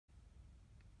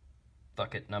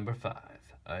Bucket number 5.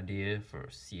 Idea for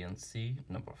CNC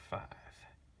number 5.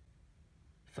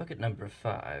 Bucket number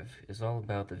 5 is all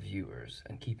about the viewers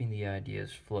and keeping the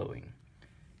ideas flowing.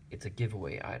 It's a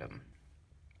giveaway item.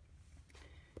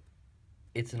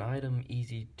 It's an item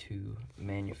easy to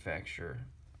manufacture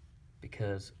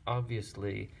because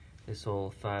obviously this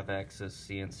whole 5-axis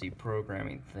CNC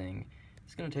programming thing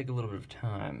is going to take a little bit of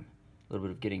time, a little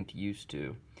bit of getting used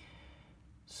to.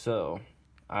 So,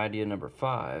 idea number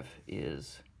 5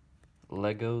 is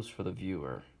Legos for the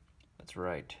viewer. That's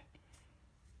right.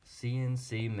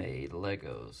 CNC made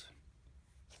Legos.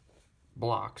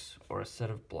 Blocks, or a set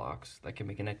of blocks that can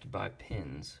be connected by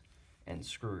pins and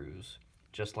screws,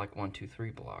 just like 1, 2,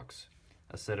 3 blocks.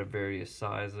 A set of various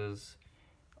sizes,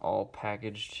 all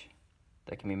packaged,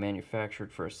 that can be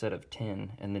manufactured for a set of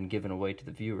 10 and then given away to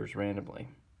the viewers randomly.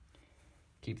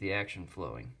 Keep the action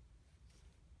flowing.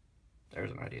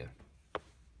 There's an idea.